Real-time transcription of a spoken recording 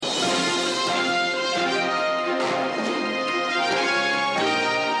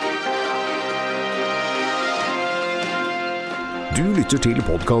Du lytter til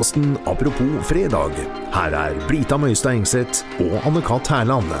podcasten Apropos fredag. Her Brita Møystad Engseth og Anne-Kat.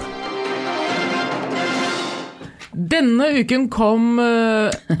 Herland. Denne uken kom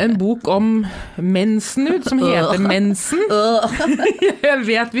en bok om mensen ut, som heter Mensen. Jeg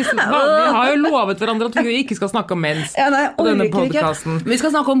vet, vi har jo lovet hverandre at vi ikke skal snakke om mens på denne podcasten. Vi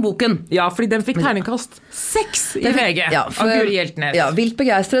skal snakke om boken. Ja, fordi den fikk terningkast 6 i VG av Guri Hjeltnes. Ja, vilt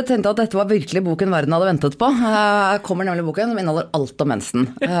begeistret, tenkte at dette var virkelig boken verden hadde ventet på. Kommer nemlig boken som inneholder alt om mensen.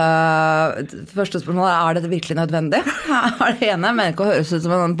 Første spørsmål, det virkelig nødvendig? Det ene, men ikke å høres ut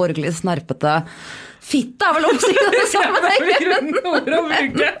som en borgerlig snerpete fitte vel lov å si det sammenhengen.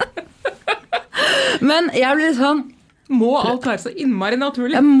 Men jeg blir litt sånn, må alt være så innmari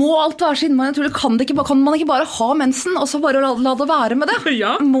naturlig? Må alt være så innmari naturlig? Kan man ikke bare ha mensen, og så bare la det være med det?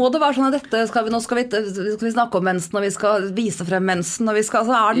 Ja. Må det være sånn at nå skal vi snakke om mensen, og vi skal vise frem mensen, og så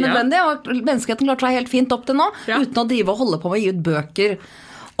det nødvendig? Og menneskeheten klart seg helt fint opp til nå, uten å drive og holde på med å gi ut bøker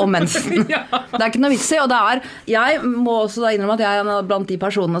om mensen. Det ikke noe vits i, og jeg må også da innrømme at jeg blant de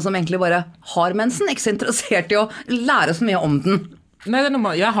personene som egentlig bare har mensen, ikke så interessert i å lære så mye om den. Nei,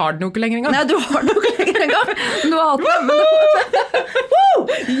 jeg har den jo ikke lenger engang. Nei, du har den jo ikke lenger engang. Du har hatt den.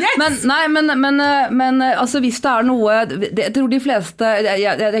 Men altså hvis det noe, jeg tror de fleste,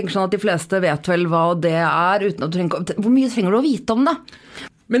 jeg tenker sånn at de fleste vet vel hva det uten at hvor mye trenger du å vite om det?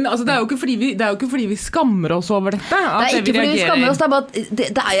 Men altså, det er jo ikke fordi vi skammer oss over dette. Det er ikke fordi vi skammer oss, det bare at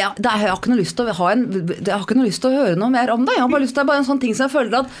jeg har ikke noe lyst til å jeg har ikke noe lyst til å høre noe mer om det. Jeg har bare lyst til bare en sånn ting som jeg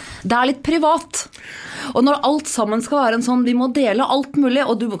føler at det litt privat. Og når alt sammen skal være en sånn, vi må dele alt mulig,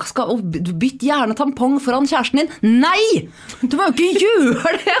 og du bytter gjerne tampong foran kjæresten din. Nei! Du må jo ikke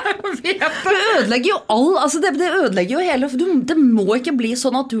gjøre det! Det ødelegger jo altså det ødelegger jo hele, det må ikke bli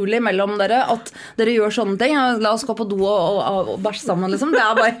så naturlig mellom dere at dere gjør sånne ting. La oss gå på do og bæsj sammen, liksom. Det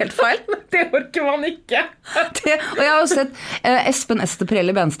bare helt feil. Det orker man ikke. Og jeg har jo sett Espen Ester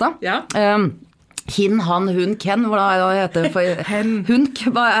Pirelli Benstad. Ja. Han, hun, Ken, hva heter det for? Hen. Hun,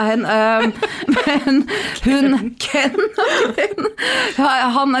 Ken.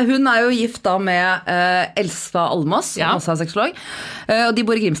 Hun jo gift da med Elsa Almas, som også sexolog. Og de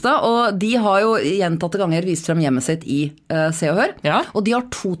bor i Grimstad, og de har jo gjentatte ganger vist frem hjemmet sitt i Se og Hør. Ja. Og de har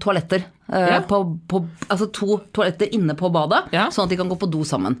 2 toaletter. Altså 2 toaletter inne på badet, sånn at de kan gå på do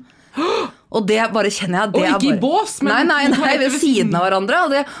sammen. Og det bare kjenner jeg det og ikke i bås, men nei, ved siden av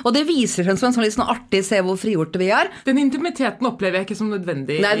hverandre, og det viser frem som en sånn litt sånn artig se hvor frigjorte vi Den intimiteten opplever jeg ikke som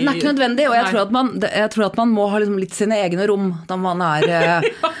nødvendig. Nei, den ikke nødvendig, og jeg tror at man må ha liksom litt sine egne rom da man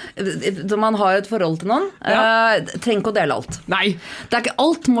da man har et forhold til noen. Trenger ikke å dele alt. Nei.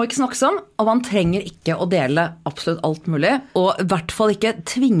 Alt må ikke snakkes om, og man trenger ikke å dele absolutt alt mulig, og i hvert fall ikke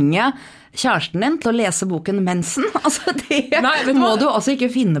tvinge kjæresten din til å lese boken Mensen. Altså det må du altså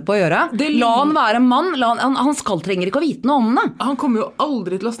ikke finne på å gjøre. La han være mann, han trenger ikke å vite noe om det. Han kommer jo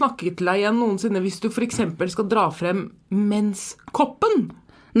aldri til å snakke til deg igjen noensinne hvis du for eksempel skal dra frem menskoppen.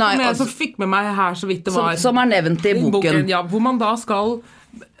 Nei, som jeg så fikk med meg her så vidt det var. Som nevnt i boken. Ja, hvor man da skal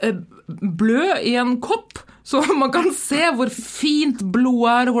blø i en kopp, så man kan se hvor fint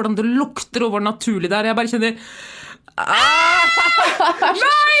blod hvordan det lukter og hvor naturlig det Jeg bare kjenner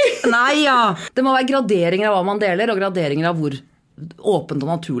Nei, ja. Det må være graderinger av hva man deler, og graderinger av hvor åpent og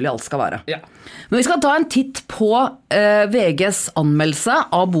naturlig alt skal være. Ja. Men vi skal ta en titt på VGs anmeldelse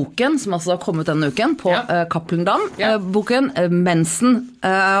av boken, som altså har kommet denne uken, på Cappelen Damm. Boken Mensen.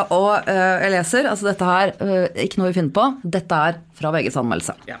 Og jeg leser, altså dette her, ikke noe vi finner på, dette fra VGs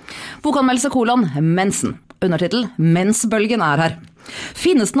anmeldelse. Ja. Bokanmeldelse : Mensen. Undertitel: Mensbølgen her.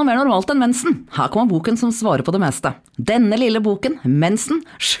 Finnes det noe mer normalt enn mensen? Her kommer boken som svarer på det meste. Denne lille boken, Mensen,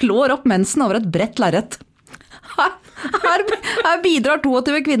 slår opp mensen over et bredt lerret. Her bidrar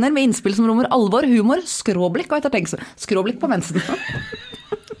 22 kvinner med innspill som rommer alvor, humor, skråblikk og ettertenkelse. Skråblikk på mensen.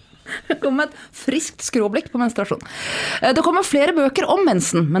 Det kommer et friskt skråblikk på menstruasjon. Det kommer flere bøker om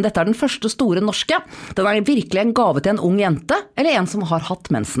mensen, men dette den første store norske. Den virkelig en gave til en ung jente, eller en som har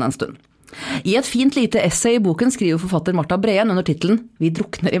hatt mensen en stund. I et fint lite essay i boken skriver forfatter Martha Breen under titelen «Vi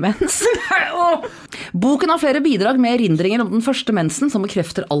drukner i mens». Boken har flere bidrag med erindringer om den første mensen som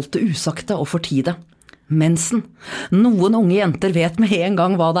bekrefter alt det usagte og fortide. Mensen. Noen unge jenter vet med en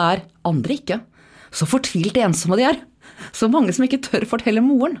gang hva det andre ikke. Så fortvilt ensomme de Så mange som ikke tør fortelle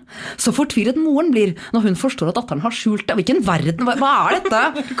moren. Så fortvilet moren blir når hun forstår at datteren har skjult det. Hvilken verden, hva dette?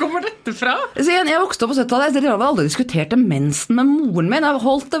 Hvor kommer dette fra? Jeg vokste opp på 70-tallet, jeg hadde aldri diskutert mensen med moren min. Jeg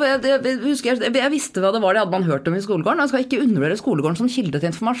visste hva det var det hadde man hørt om i skolegården, og jeg skal ikke undervurdere skolegården som kilde til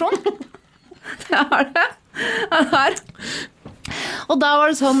informasjon. Det det. Og da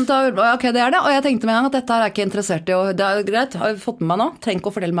var det sånn, ok, det er det, og jeg tenkte med en gang at dette her er ikke interessert i, og det er greit, har jeg fått med meg nå, trenger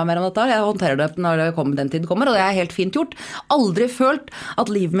ikke å fortelle meg mer om dette her, jeg håndterer det når den tiden kommer, og det er helt fint gjort. Aldri følt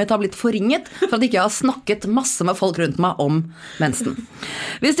at livet mitt har blitt forringet, for at ikke jeg har snakket masse med folk rundt meg om mensen.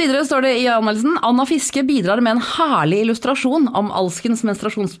 Hvis videre står det i anmeldelsen, Anna Fiske bidrar med en herlig illustrasjon om alskens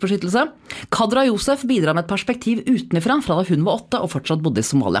menstruasjonsbeskyttelse. Kadra Josef bidrar med et perspektiv utenifra fra da hun var 8 og fortsatt bodde i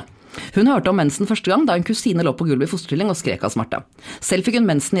Somalia. Hun hørte om mensen første gang da en kusine lå på gulvet i fosterstilling og skrek av smerte. Selv fikk hun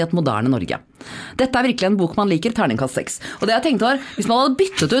mensen i et moderne Norge. Dette er virkelig en bok man liker, terningkast 6. Og det jeg tenkte var, hvis man hadde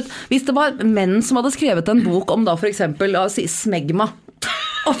byttet ut, hvis det var menn som hadde skrevet en bok om da for eksempel smegma,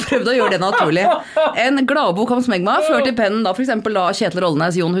 og prøvde å gjøre det naturlig. En gladbok om smegma, ført i pennen da for eksempel da Kjetil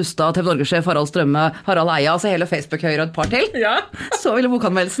Rollnes, Jon Hustad, TV Norge-sjef, Harald Strømme, Harald Eia, altså hele Facebook-høyre og et par til. Ja. Så ville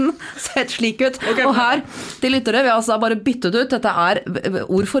bokanmeldelsen sett slik ut. Okay. Og her, til lyttere, vi har altså bare byttet ut, dette er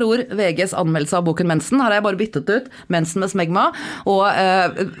ord for ord VGs anmeldelse av boken Mensen. Her har jeg bare byttet ut Mensen med smegma, og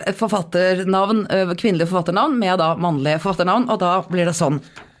forfatternavn, kvinnelig forfatternavn med da mannlig forfatternavn, og da blir det sånn.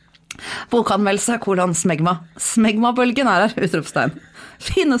 Bokanmeldelse, smegma. Smegma-bølgen er her, utropstegn.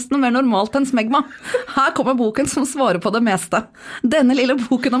 Finnes det noe mer normalt enn smegma? Her kommer boken som svarer på det meste. Denne lille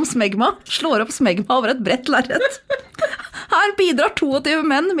boken om smegma slår opp smegma over et bredt lerret. Her bidrar 22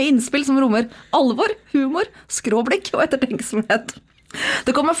 menn med innspill som rommer alvor, humor, skråblikk og ettertenksomhet.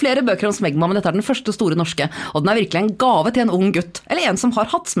 Det kommer flere bøker om smegma, men dette er den første store norske, og den er virkelig en gave til en ung gutt, eller en som har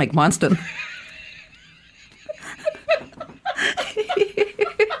hatt smegma en stund.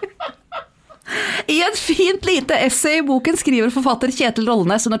 I et fint lite essay i boken skriver forfatter Kjetil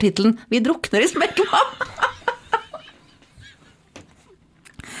Rollnes under titelen «Vi drukner i smegma».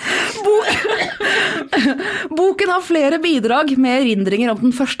 Boken har flere bidrag med erindringer om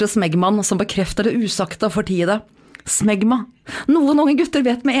den første smegmaen som bekrefter det usagte og fortiede. Smegma. Noen unge gutter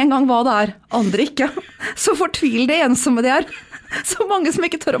vet med en gang hva det er, andre ikke. Så fortvilende ensomme de er. Så mange som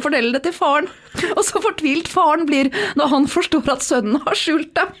ikke tør å fortelle det til faren. Og så fortvilt faren blir når han forstår at sønnen har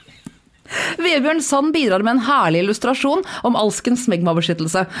skjult det. Vebjørn Sand bidrar med en herlig illustrasjon om alskens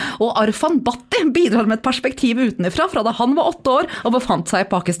smegmabeskyttelse, og Arfan Bhatti bidrar med et perspektiv utenifra fra da han var 8 år og befant seg i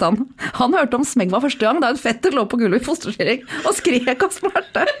Pakistan. Han hørte om smegma første gang da en fetter lå på gulvet i fosterstilling og skrek av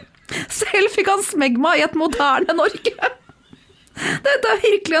smerte. Selv fikk han smegma i et moderne Norge. Dette er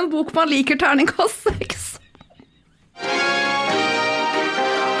virkelig en bok man liker, terningkast 6.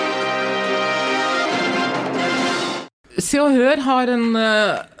 Se og Hør har en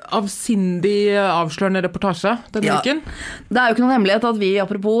avsindig avslørende reportasje denne uken. Det er jo ikke noen hemmelighet at vi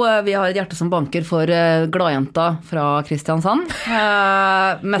har et hjerte som banker for gladjenta fra Kristiansand,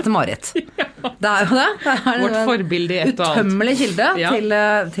 Mette-Marit. Det er jo det. Det er vårt forbilde i ett og alt. Utømmelig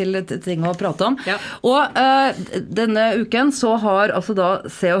kilde til ting å prate om. Ja. Og denne uken så har altså da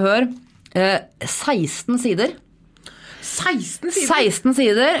Se og Hør 16 sider. 16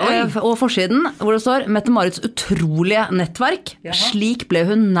 sider og forsiden hvor det står Mette-Marits utrolige nettverk. Jaha. Slik ble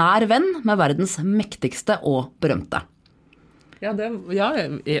hun nær venn med verdens mektigste og berømte.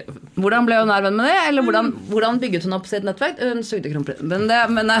 Hvordan ble hun nær venn med det? Eller hvordan bygget hun opp sitt nettverk? Hun sugde kronprins. Men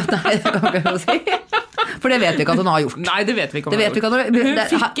nei, det kan ikke jeg si. For det vet vi ikke at hun har gjort. Nei, det vet vi ikke om hun har gjort.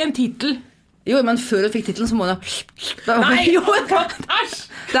 Hun fikk en titel. Jo, men før hun fikk titelen så må hun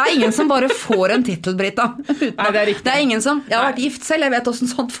det er ingen som bare får en titel, Britta. Nei, det er riktig. Det er ingen som, jeg har vært gift selv, jeg vet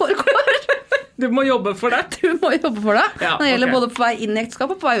hvordan sånt foregår. Du må jobbe for det. Ja, det gjelder både på vei inn i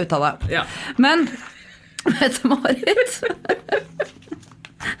ekteskapet og på vei ut av det. Ja. Men Mette-Marit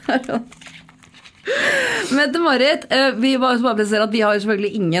Mette-Marit, vi var bare presisere at vi har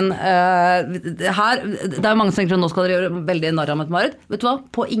selvfølgelig ingen her, det er mange som tenker at nå skal dere gjøre veldig narr av Mette-Marit. Vet du hva?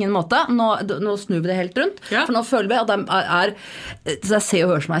 På ingen måte. Nå snur vi det helt rundt. Ja. For nå føler vi at det er Se og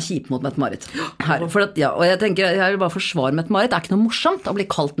Hør som er kjip mot Mette-Marit. Og jeg tenker, jeg vil bare forsvare Mette-Marit. Det er ikke noe morsomt å bli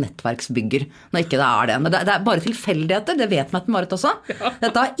kalt nettverksbygger når ikke det er det. Men det er bare tilfeldigheter, det vet Mette-Marit også. Ja.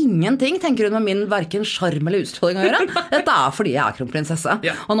 Dette har ingenting, tenker hun, med min hverken sjarm eller utstråling å gjøre. Dette er fordi jeg er kronprinsesse.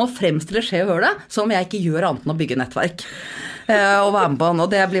 Ja. Og nå fremstiller Se og Hør det som jeg ikke gjør annet enn å bygge nettverk og være med på den, og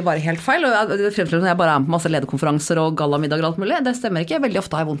det blir bare helt feil. Og det fremstiller når jeg bare er med på masse lederkonferanser og gallamiddag og alt mulig. Det stemmer ikke. Veldig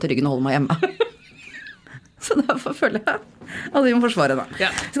ofte har jeg vondt i ryggen og holder meg hjemme. Så derfor føler jeg at vi må forsvare det.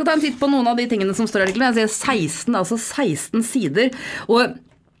 Ja. Jeg skal ta en titt på noen av de tingene som står i artikkelen. Jeg sier 16 sider, og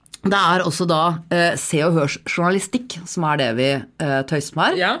det er også da Se og Hørs journalistikk som er det vi tøyser med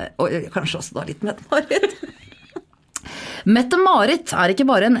her. Ja. Og kanskje også da litt Mette-Marit. Mette-Marit er ikke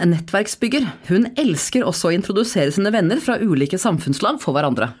bare en nettverksbygger. Hun elsker også å introdusere sine venner fra ulike samfunnslag for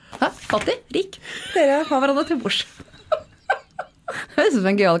hverandre. Fattig, rik. Dere har hverandre til bords. Det høres ut som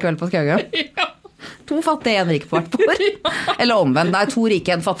en gøyal kveld på Skaugum. Ja. 2 fattige, 1 rik på hvert bord. Eller omvendt, nei, 2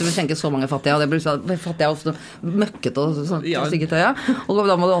 rike, 1 fattig, vi skjenker så mange fattige, og det blir sånn, fattige er ofte møkket og sånn, styggete, og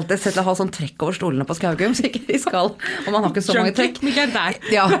da må du alltid ha sånn trekk over stolene på Skaugum, så ikke de skal, og man har ikke så mange trekk.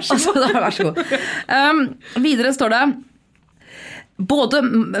 Ja, altså, vær så god. Videre står det, både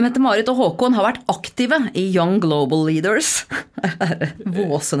Mette-Marit og Håkon har vært aktive i Young Global Leaders,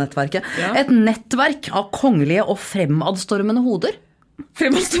 Våse-nettverket, et nettverk av kongelige og fremadstormende hoder.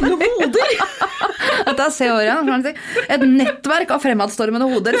 Fremadstormende hoder? Dette er C-året, kan du si. Et nettverk av fremadstormende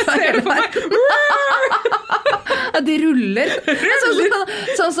hoder fra hele verden. De ruller.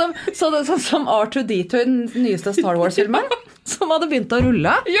 Sånn som R2-D2 i den nyeste Star Wars-filmen, som hadde begynt å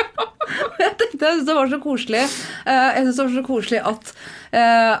rulle. Ja. Jeg synes det var så koselig. Jeg synes det var så koselig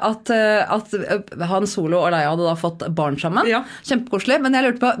at Han Solo og Leia hadde da fått barn sammen. Ja. Kjempekoselig, men jeg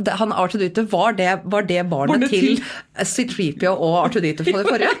lurte på, han R2-D2, var det barnet til C-3PO og R2-D2 fra det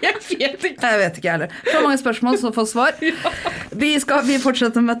forrige? Jeg vet ikke heller. Så mange spørsmål, så få svar. Vi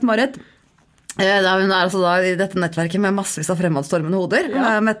fortsetter med Mette-Marit. Hun er altså da i dette nettverket med massevis av fremadstormende hoder.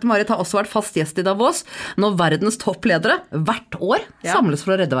 Mette-Marit har også vært fast gjest i Davos, når verdens toppledere hvert år samles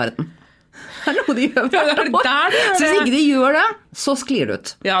for å redde verden. Det er noe de gjør hvert år. Så hvis ikke de gjør det, så sklir det ut.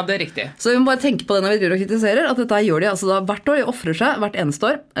 Ja, det er riktig. Så vi må bare tenke på det når vi driver og kritiserer, at dette gjør de altså da hvert år, de offrer seg hvert eneste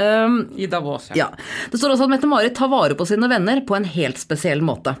år. I Davos, ja. Det står også at Mette-Marit tar vare på sine venner på en helt spesiell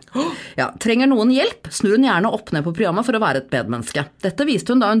måte. Ja, trenger noen hjelp, snur hun gjerne opp ned på programmet for å være et medmenneske. Dette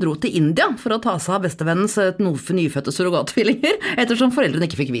viste hun da hun dro til India for å ta seg av bestevennens nyfødte surrogatvillinger, ettersom foreldrene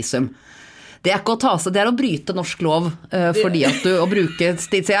ikke fikk visum. Det er ikke å ta seg, det er å bryte norsk lov, fordi at du å bruke, så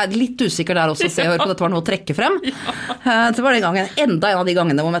jeg er litt usikker der også, se og høre på, dette var noe å trekke frem. Det var den gangen, enda en av de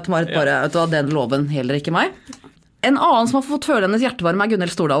gangene hvor Mette-Marit bare, vet du hva, den loven heller ikke meg. En annen som har fått føle hennes hjertevarme er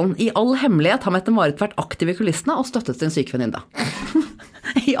Gunhild Stordalen. I all hemmelighet har Mette-Marit vært aktiv i kulissene og støttet sin sykevenninne.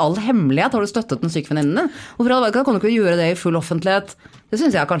 I all hemmelighet har du støttet den sykevenninnen. Hvorfor kan du ikke gjøre det i full offentlighet? Det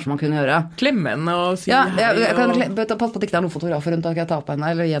synes jeg kanskje man kunne gjøre. Klemme henne og si ja, jeg kan passe på at det ikke er noen fotografer rundt, da kan jeg ta på henne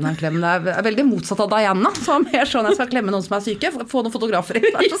eller gi henne en klem. Det er veldig motsatt av Diana, som er sånn jeg skal klemme noen som er syke, få noen fotografer inn,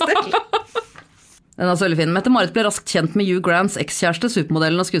 vær så snill. Den er så veldig fin. Mette-Marit ble raskt kjent med Hugh Grants ekskjæreste,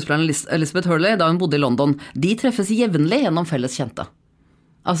 supermodellen og skuespilleren Elizabeth Hurley, da hun bodde i London. De treffes jevnlig gjennom felles kjente.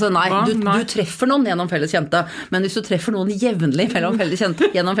 Altså nei, du treffer noen gjennom felles kjente, men hvis du treffer noen jevnlig mellom felles kjente,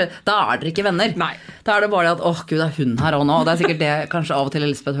 da er dere ikke venner. Nei. Da er det bare at, åh gud, det er hun her og nå, og det er sikkert det kanskje av og til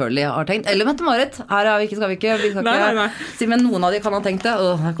Elizabeth Hurley har tenkt. Eller Mette-Marit, her er vi ikke, skal vi ikke si, men noen av de kan ha tenkt det,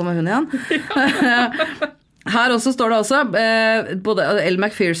 og her kommer hun igjen. Her også står det også, både Elle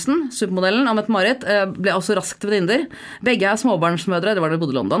Macpherson, supermodellen, og Mette-Marit ble også raskt venninner. Begge er småbarnsmødre, det var da de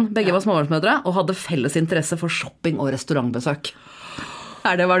bodde i London. Begge var småbarnsmødre og hadde felles interesse for shopping og restaurantbesøk.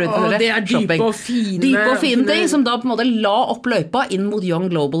 Det var det det er dype og fine ting som da på en måte la opp løypa inn mot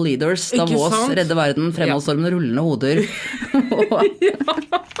Young Global Leaders, Davos, redde verden, fremadstormende rullende hoder.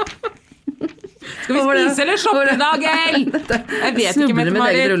 Skal vi spise eller shoppe i dag, El? Jeg vet ikke,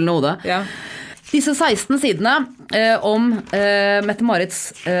 Mette-Marit. Rullende hode. Ja. Disse 16 sidene om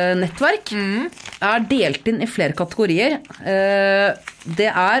Mette-Marits nettverk er delt inn i flere kategorier. Det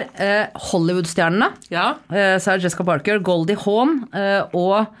er Hollywood-stjernene, Sarah Jessica Parker, Goldie Hawn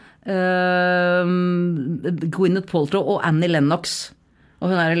og Gwyneth Paltrow og Annie Lennox.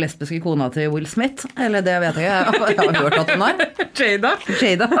 Og hun er den lesbiske kona til Will Smith, eller det vet jeg ikke, jeg har hørt at hun er. Jada.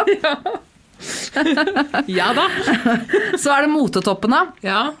 Ja da. Så er det motetoppene.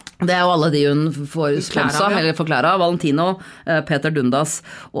 Ja. Det er jo alle de hun får sponsa, eller forklæra. Valentino, Peter Dundas,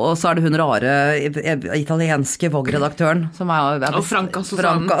 og så er det hun rare italienske Vogue-redaktøren, som er og Franca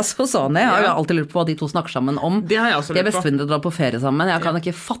Sossani. Jeg har jo alltid lurt på hva de to snakker sammen om. Det har jeg også lurt på. De er bestevenner drar på ferie sammen. Jeg kan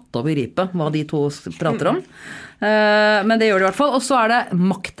ikke fatte og begripe hva de to prater om. Men det gjør de i hvert fall. Og så er det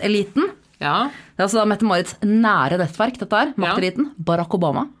makteliten. Ja. Det er altså da Mette-Marits nære nettverk, dette er makteliten. Barack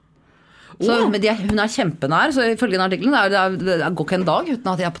Obama. Så, hun er kjempenær, så ifølge den artikkelen det går ikke en dag uten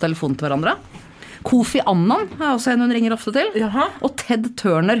at de er på telefon til hverandre. Kofi Annan er også en hun ringer ofte til. Jaha. Og Ted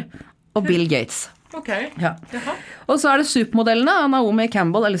Turner og Bill Gates. Okay. Ja. Og så er det supermodellene, Naomi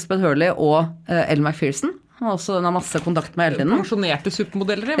Campbell, Elizabeth Hurley og Elle Macpherson. Også den har masse kontakt med hele tiden. Pensjonerte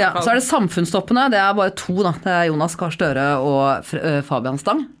supermodeller i hvert fall. Ja, så er det samfunnstoppene, det er bare 2 da. Det er Jonas Gahr Støre og Fabian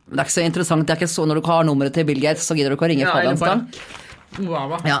Stang. Det er ikke så interessant, det er ikke så når du har nummeret til Bill Gates, så gidder du ikke å ringe Fabian Stang.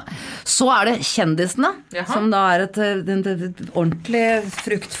 Wow. Ja. Så er det kjendisene, som da er et ordentlig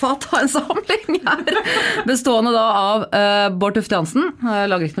fruktfat av en samling her, bestående da av Bård Tufte Jansen. Jeg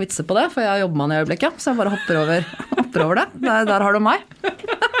lager ikke noen vitser på det, for jeg jobber med han i øyeblikket, så jeg bare hopper over det. Der har du meg.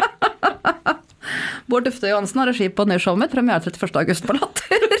 Bård Tufte Johansen har regi på det nye showet mitt, premiere 31. august på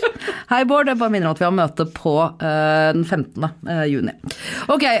Latter. Hei Bård, jeg bare minner om at vi har møte på den 15. juni.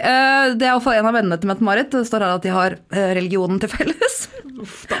 Ok, det er i hvert fall en av vennene til Mette-Marit. Det står her at de har religionen til felles.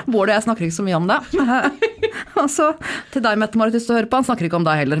 Bård og jeg snakker ikke så mye om det. Og så til deg, Mette-Marit, hvis du hører på, han snakker ikke om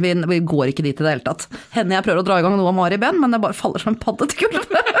deg heller. Vi går ikke dit i det hele tatt. Henne jeg prøver å dra i gang noe av Mari Ben, men det bare faller som en padde til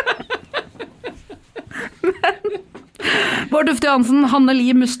gulvet. Bård Dufte Johansen, Hanne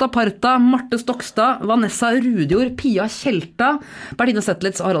Li Mustaparta, Marte Stokstad, Vanessa Rudjord, Pia Kjelta, Bertine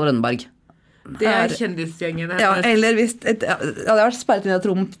Zetlitz og Harald Rønneberg. Det er kjendisgjengen. Ja, eller hvis jeg hadde vært sperret inn i et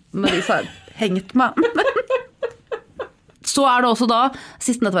rom med de som har hengt meg. Så er det også da,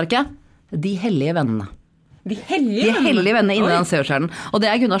 siste nettverket, De hellige vennene. De hellige vennene inni den seerskjellen. Og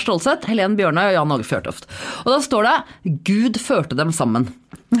det er Gunnar Stålsett, Helen Bjørnøy og Jan Åge Fjørtoft. Og da står det, Gud førte dem sammen.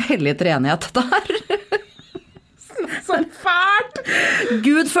 Hellig treenighet der. Så fælt!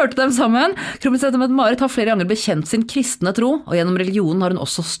 Gud førte dem sammen. Kronprinsesse Mette-Marit har flere ganger bekjent sin kristne tro, og gjennom religionen har hun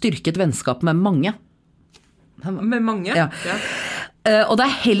også styrket vennskap med mange. Med mange? Ja. Og det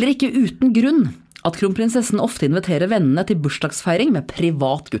er heller ikke uten grunn at kronprinsessen ofte inviterer vennene til bursdagsfeiring med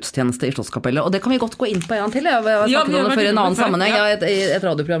privat gudstjeneste i Slottskapellet. Og det kan vi godt gå inn på en gang til. Jeg har snakket om det før i en annen sammenheng. Jeg har et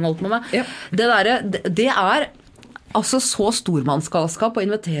radioprogram holdt med meg. Ja. Det er altså så stormannsgalskap å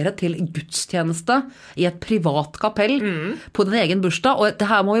invitere til gudstjeneste i et privat kapell på din egen bursdag. Og det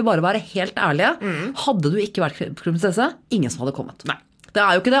her må vi bare være helt ærlige. Hadde du ikke vært kronprinsesse, ingen som hadde kommet. Nei. Det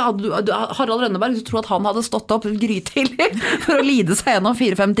er jo ikke det. Harald Rønneberg, du tror at han hadde stått opp grytidlig for å lide seg gjennom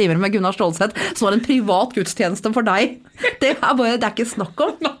 4-5 timer med Gunnar Stålsett, som var en privat gudstjeneste for deg. Det er ikke snakk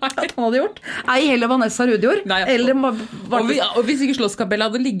om at han hadde gjort. Ei heller Vanessa Rudjord. Og hvis ikke Slottskapellet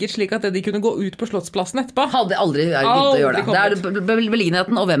hadde ligget slik at de kunne gå ut på Slottsplassen etterpå. Hadde aldri giddet å gjøre det. Det er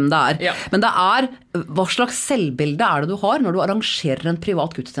beliggenheten og hvem det er. Ja. Men det er, hva slags selvbilde er det du har når du arrangerer en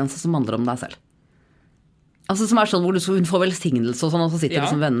privat gudstjeneste som handler om deg selv? Altså som er sånn hvor hun får velsignelse og sånn, og så sitter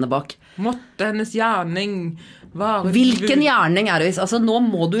liksom vennene bak. Måtte hennes gjerning være... Hvilken gjerning er det? Altså nå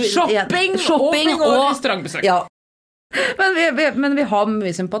må du... Shopping og restaurantbesøk. Ja. Men vi har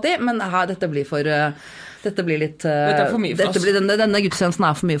mye sympati, men dette blir litt... Dette er for mye for oss. Denne gudstjenesten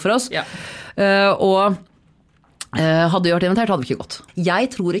er for mye for oss. Ja. Og hadde vi vært invitert, hadde vi ikke gått.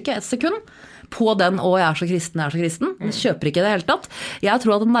 Jeg tror ikke et sekund på den, og jeg er så kristen. Hun kjøper ikke det hele tatt. Jeg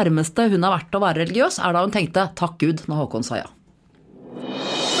tror at det nærmeste hun har vært å være religiøs, er da hun tenkte, takk Gud, når Håkon sa ja.